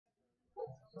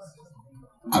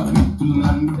I'm a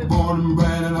Newfoundlander, born and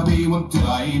bred, and I'll be one till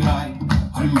I die.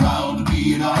 I'm proud to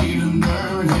be an islander,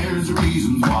 and here's the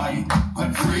reasons why.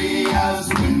 I'm free as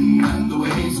the wind, and the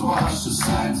waves wash the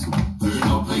sands. There's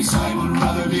no place I would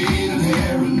rather be than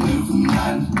here in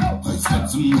Newfoundland. I spent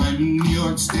some time in New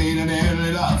York State and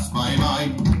nearly lost my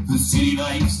mind. The city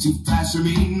lights too flash for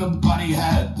me, nobody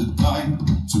had the time.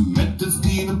 To admit to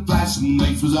see the flashing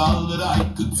lights was all that I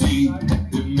could see.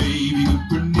 It may be good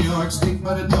for New York State,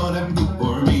 but it don't have good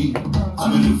for me.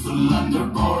 I'm a Newfoundlander,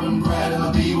 born and bred, and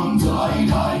I'll be one till I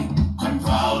die. I'm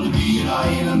proud to be an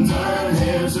islander, and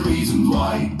here's the reasons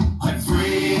why. I'm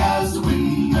free as the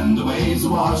wind, and the waves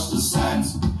wash the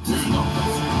sands. There's no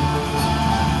place.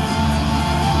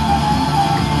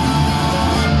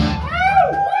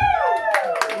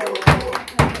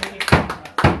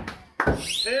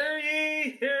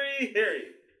 Hear ye.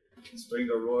 Let's bring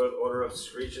the Royal Order of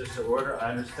Screeches to order.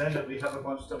 I understand that we have a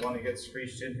bunch that want to get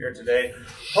screeched in here today,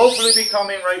 hopefully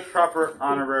becoming right proper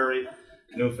honorary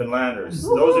Newfoundlanders.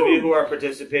 Those of you who are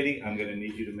participating, I'm going to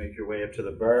need you to make your way up to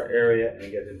the bar area and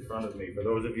get in front of me. For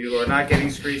those of you who are not getting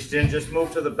screeched in, just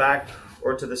move to the back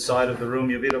or to the side of the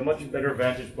room. You'll be at a much better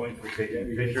vantage point for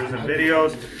taking pictures and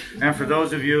videos. And for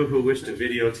those of you who wish to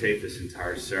videotape this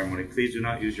entire ceremony, please do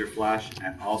not use your flash,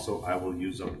 and also I will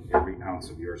use up every ounce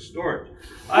of your storage.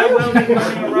 I will be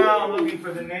going around looking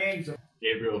for the names of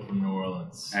Gabriel from New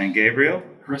Orleans. And Gabriel?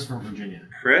 Chris from Virginia.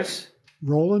 Chris?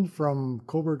 Roland from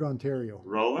Coburg, Ontario.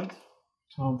 Roland?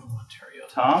 Tom from Ontario.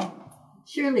 Tom?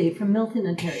 Shirley from Milton,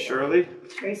 Ontario. Shirley?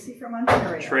 Tracy from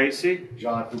Ontario. Tracy?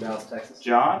 John from Dallas, Texas.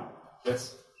 John?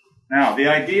 Yes. Now, the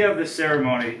idea of this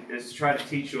ceremony is to try to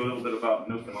teach you a little bit about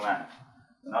Newfoundland.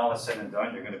 When all is said and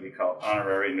done, you're going to be called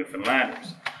honorary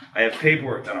Newfoundlanders. I have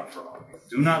paperwork done up for all of you.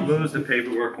 Do not lose the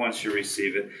paperwork once you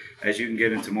receive it, as you can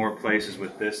get into more places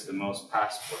with this than most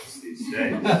passports these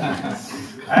days.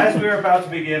 As we are about to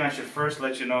begin, I should first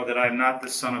let you know that I'm not the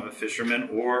son of a fisherman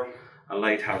or a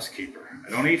lighthouse keeper. I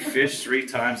don't eat fish 3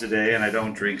 times a day, and I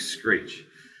don't drink Screech.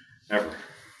 Ever.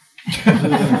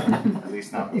 At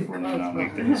least not before noon on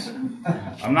weekdays.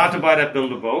 I'm not to buy that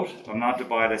build a boat. I'm not to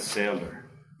buy that sail there.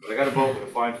 But I got a boat with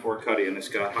a fine forecutty, and it's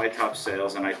got high top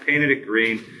sails, and I painted it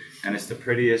green, and it's the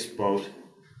prettiest boat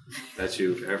that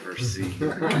you've ever seen.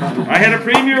 I had a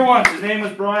premier once. His name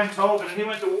was Brian, and he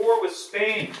went to war with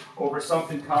Spain over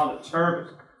something called a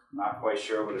turbot. I'm not quite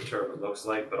sure what a turbot looks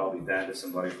like, but I'll be damned if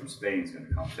somebody from Spain is going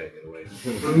to come take it away.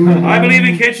 I believe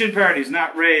in kitchen parties,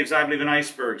 not raves. I believe in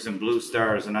icebergs and blue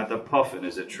stars, and that the puffin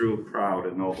is a true, proud,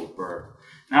 and noble bird.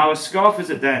 Now, a scoff is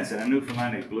a dance, and a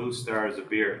Newfoundland, a blue star is a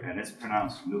beer, and it's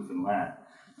pronounced Newfoundland,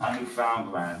 not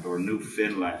Newfoundland or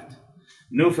Newfoundland.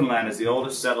 Newfoundland is the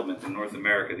oldest settlement in North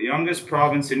America, the youngest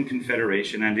province in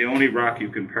Confederation, and the only rock you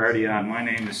can party on. My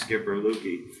name is Skipper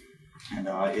Lukey, and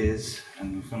I is a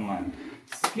Newfoundland.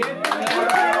 95%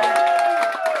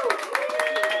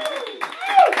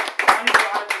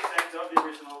 of the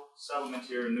original settlement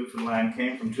here in Newfoundland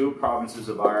came from 2 provinces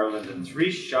of Ireland and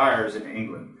 3 shires in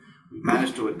England. We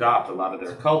managed to adopt a lot of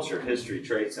their culture, history,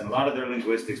 traits, and a lot of their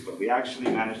linguistics, but we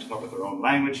actually managed to come up with our own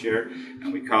language here,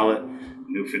 and we call it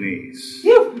Newfoundlandese.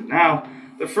 Now,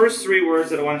 the first 3 words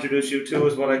that I want to introduce you to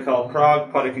is what I call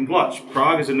prog, puttock, and glutch.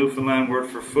 Prog is a Newfoundland word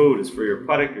for food. It's for your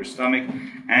puttock, your stomach,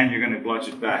 and you're going to glutch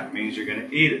it back. It means you're going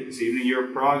to eat it. This evening, your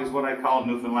prog is what I call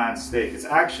Newfoundland steak. It's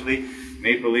actually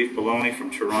maple leaf bologna from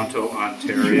Toronto,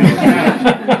 Ontario.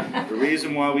 The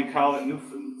reason why we call it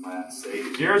Newfoundland steak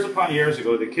is years upon years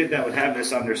ago, the kid that would have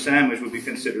this on their sandwich would be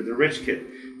considered the rich kid.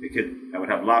 The kid that would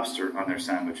have lobster on their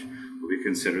sandwich would be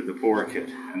considered the poor kid.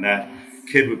 And that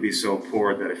kid would be so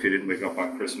poor that if he didn't wake up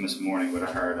on Christmas morning with a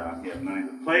hard on, he had nothing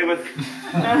to play with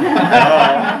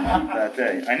that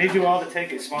day. I need you all to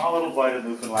take a small little bite of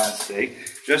Newfoundland steak.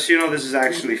 Just so you know, this is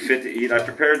actually fit to eat. I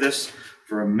prepared this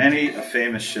for many a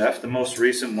famous chef. The most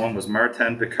recent one was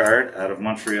Martin Picard out of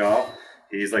Montreal.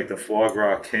 He's like the foie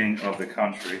gras king of the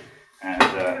country, and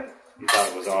he thought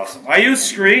it was awesome. I used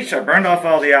Screeched. I burned off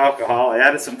all the alcohol. I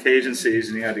added some Cajun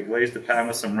seasoning. I deglazed the pan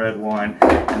with some red wine,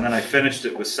 and then I finished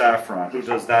it with saffron. Who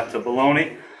does that to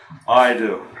bologna? I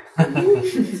do.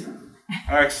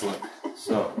 Excellent.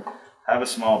 So, have a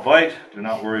small bite. Do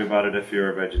not worry about it if you're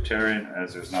a vegetarian,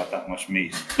 as there's not that much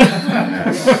meat.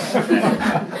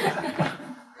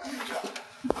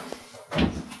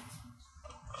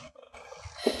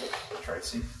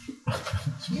 Tracy.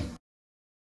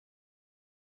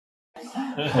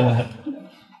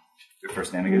 Your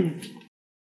first name again?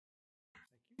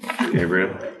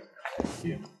 Gabriel.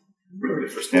 Yeah. Your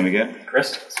first name again?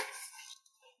 Chris.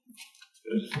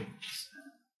 Good.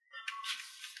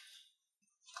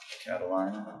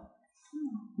 Catalina.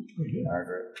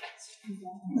 Margaret.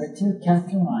 Right to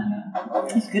Carolina.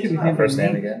 He's good at remembering First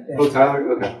name names. again. Oh,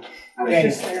 Tyler? Okay.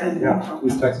 Yeah.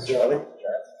 Who's Texas? Charlie?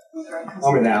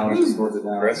 I'm in Allen. Just wrote it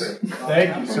down. Chris?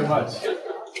 Thank you so much.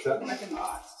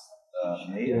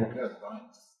 Yeah.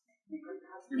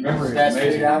 Remember, it's That's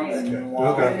amazing.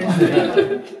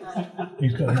 okay.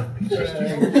 He's got enough pieces.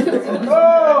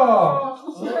 Oh!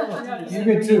 You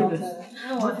good too. We're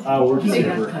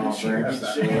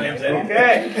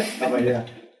Okay. How about you?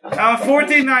 Now, in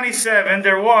 1497,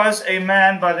 there was a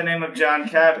man by the name of John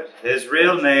Cabot. His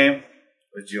real name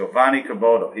was Giovanni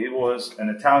Caboto. He was an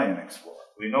Italian explorer.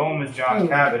 We know him as John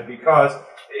Cabot because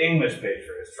the English paid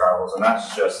for his travels, and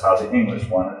that's just how the English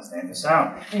wanted his name to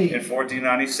sound. In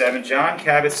 1497, John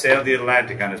Cabot sailed the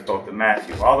Atlantic on his boat, the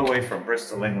Matthew, all the way from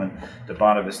Bristol, England, to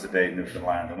Bonavista Bay,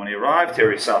 Newfoundland. And when he arrived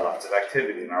here, he saw lots of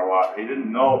activity in our water. He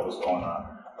didn't know what was going on.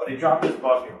 But he dropped his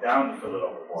bucket down to fill it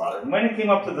up with water. And when he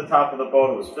came up to the top of the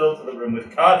boat, it was filled to the brim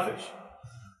with codfish.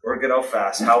 Work it out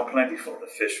fast, how plentiful the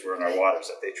fish were in our waters,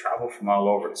 that they traveled from all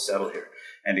over to settle here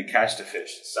and to catch the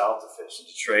fish, to sell the fish, and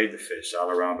to trade the fish all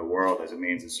around the world as a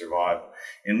means of survival.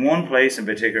 In one place in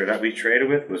particular that we traded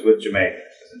with was with Jamaica.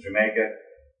 Because in Jamaica,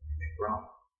 they make rum.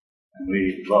 And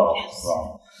we love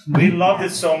rum. We loved it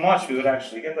so much, we would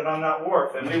actually get it on that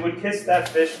wharf, and we would kiss that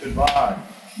fish goodbye,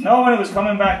 knowing it was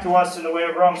coming back to us in the way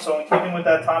of rum. So in keeping with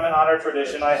that time and honor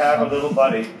tradition, I have a little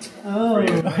buddy for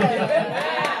you.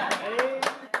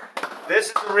 This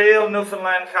is a real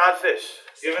Newfoundland codfish.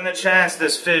 Given the chance,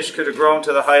 this fish could have grown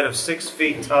to the height of 6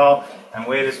 feet tall and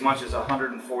weighed as much as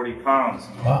 140 pounds.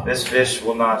 Wow. This fish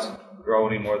will not grow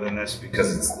any more than this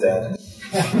because it's dead.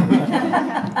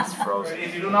 It's frozen.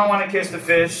 If you do not want to kiss the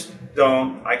fish,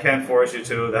 don't. I can't force you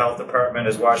to. The health department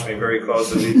has watched me very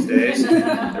closely these days.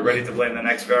 They're ready to blame the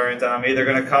next variant on me. They're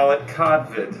going to call it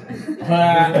codvid.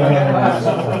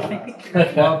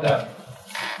 Well done.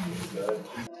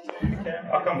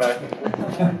 I'll come back. Get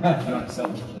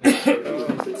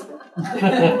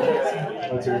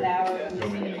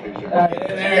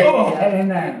in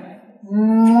there.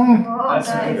 That's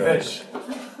a good fish.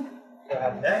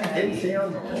 Didn't see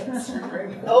on the list.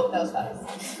 Oh, that was fast.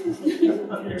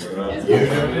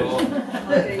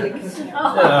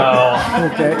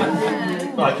 Okay.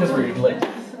 Because we're late.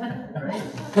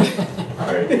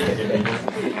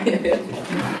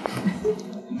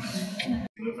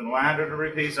 Newfoundlander to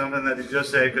repeat something that you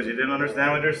just said because you didn't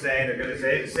understand what they're saying. They're going to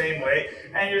say it the same way,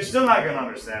 and you're still not going to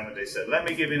understand what they said. Let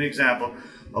me give you an example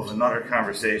of another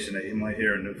conversation that you might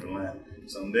hear in Newfoundland.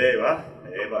 Someday, what?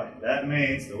 Hey, bye. That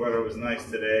means the weather was nice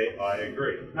today. I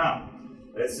agree. Now,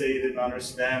 let's say you didn't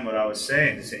understand what I was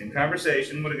saying. The same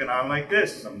conversation would have gone on like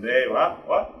this. Someday, what?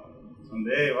 What?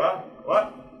 Someday, what?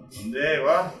 What? Someday,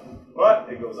 what? What?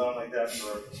 It goes on like that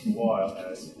for a while, and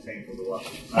it's painful to watch.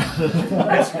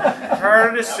 It's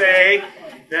harder to say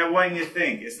that when you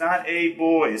think. It's not a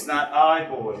boy. It's not I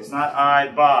boy. It's not I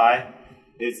buy.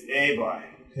 It's a buy.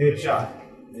 Good shot.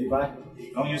 A bye.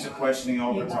 Don't use a questioning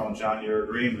overtone, John. You're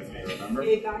agreeing with me, remember?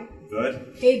 Hey, bye.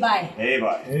 Good. Hey, bye. A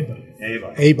buy. A by. A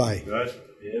buy. A by. Good.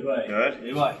 A bye. Good.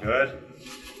 A bye. Good.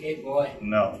 Hey, boy.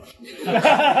 No.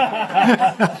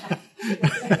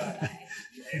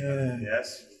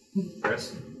 Yes.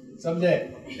 Chris.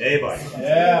 Someday. A buy.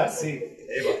 Yeah, see.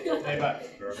 A buy. A bye.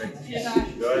 Perfect. Hey, bye.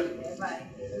 Good. Hey, bye.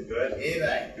 Good. Hey,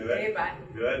 bye. Good. Hey, bye.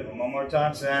 Good. One more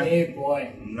time, Sam. Hey,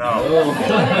 boy. No.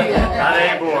 Not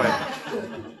a boy.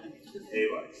 A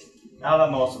boy. Now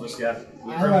that most of us get it,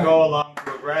 we're going to go along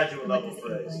to a graduate level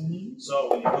phrase. So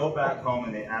when you go back home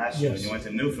and they ask you, when you went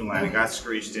to Newfoundland and got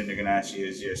screeched in, they're going to ask you,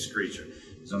 is you a screecher?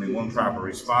 There's only one proper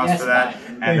response to that,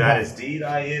 and that is, deed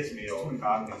I is me, old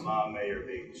cock, and mom may or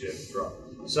big Jim Truck.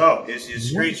 So, is you a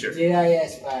screecher? Did I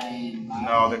ask by?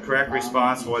 No, the correct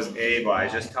response was A by. I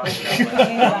just told you that a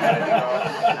minute ago,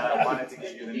 and I wanted to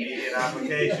give you the immediate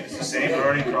application. It's the same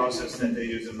learning process that they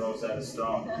use in Rosetta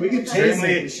Stone. We can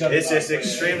It's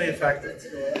extremely effective.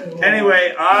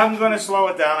 Anyway, I'm going to slow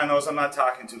it down. I know I'm not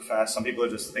talking too fast. Some people are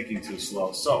just thinking too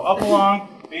slow. So, up along,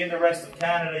 being the rest of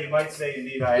Canada, you might say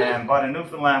indeed I am. But in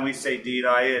Newfoundland, we say deed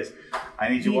I is. I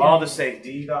need you all to say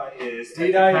deed I is. At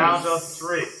the count of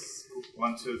 3.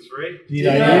 1, 2, 3. Deed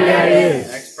I is.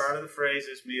 Next part of the phrase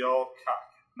is me old cock.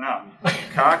 Now,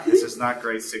 cock, this is not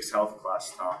grade 6 health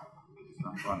class talk. It's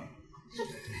not funny.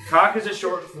 Cock is a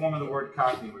short form of the word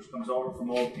cockney, which comes over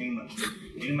from Old England.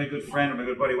 Meaning my good friend or my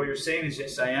good buddy. What you're saying is,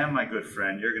 yes, I am my good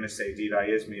friend. You're going to say, deed I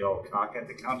is me old cock. At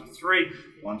the count of 3.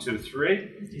 1, 2, 3.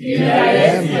 Deed I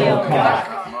is me old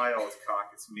cock. My old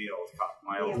cock. It's me old cock.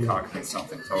 My old cock means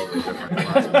something totally different.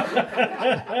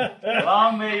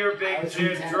 Long may your big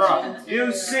jib drop.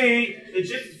 You see, the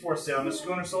jib is for sale on the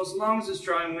schooner, so as long as it's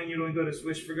dry and when you don't go to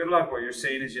wish for good luck, what you're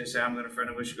saying is, yes, I'm going to friend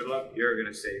and wish you good luck, you're going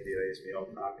to say, D.A.S. me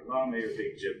old cock. Long may your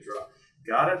big jib drop.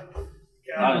 Got it?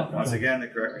 Got it. Once again, the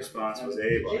correct response was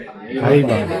A, buddy.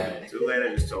 Too late,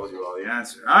 I just told you all the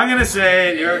answer. I'm going to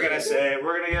say it, you're going to say it.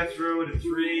 We're going to get through it in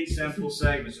 3 simple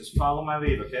segments. Just follow my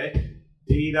lead, okay?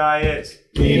 D-I-S.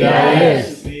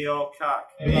 D-I-S. B old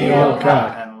cock. B old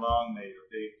cock. And long may your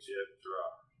big jib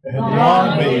drop. And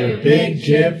long may your big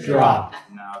jib drop.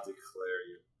 Now declare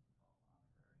you.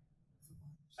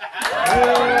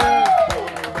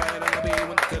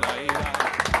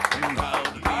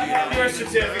 Your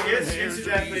certificates,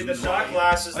 incidentally, the shot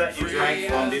glasses that you drank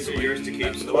from, these are yours to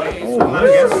keep, so the way you let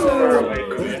it get so far away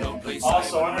from you.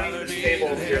 Also, underneath this table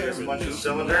over here, there's a bunch of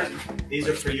cylinders. These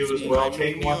are for you as well.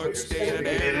 Take one, put your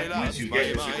certificate in it. Once you get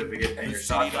your certificate and your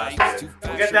shot glasses,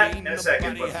 we'll get that in a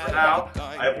second, but for now,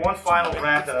 I have one final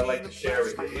rant that I'd like to share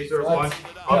with you. These are a bunch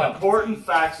of important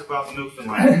facts about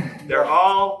Newfoundland. They're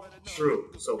all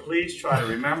true, so please try to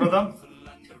remember them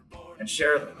and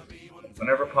share them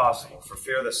whenever possible, for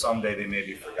fear that someday they may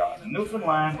be forgotten.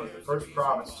 Newfoundland was the first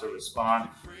province to respond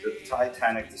to the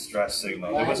Titanic distress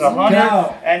signal. It was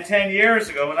 110 years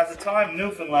ago, and at the time,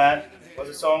 Newfoundland was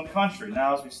its own country.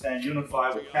 Now, as we stand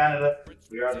unified with Canada,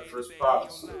 we are the first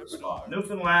province to respond.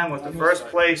 Newfoundland was the first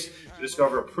place to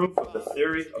discover proof of the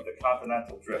theory of the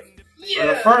continental drift.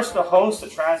 We're the first to host a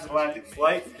transatlantic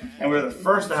flight, and we're the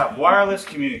first to have wireless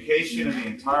communication in the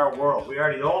entire world. We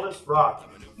are the oldest rock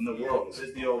in the world. This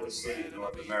is the oldest city in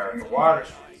North America. Water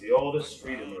Street is the oldest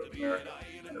street in North America.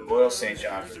 And the Royal St.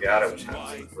 John's Regatta, which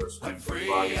happens the first week of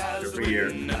August every year.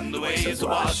 And the waves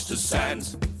wash the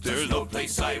sands. There's no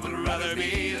place I would rather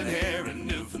be than here in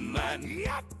Newfoundland.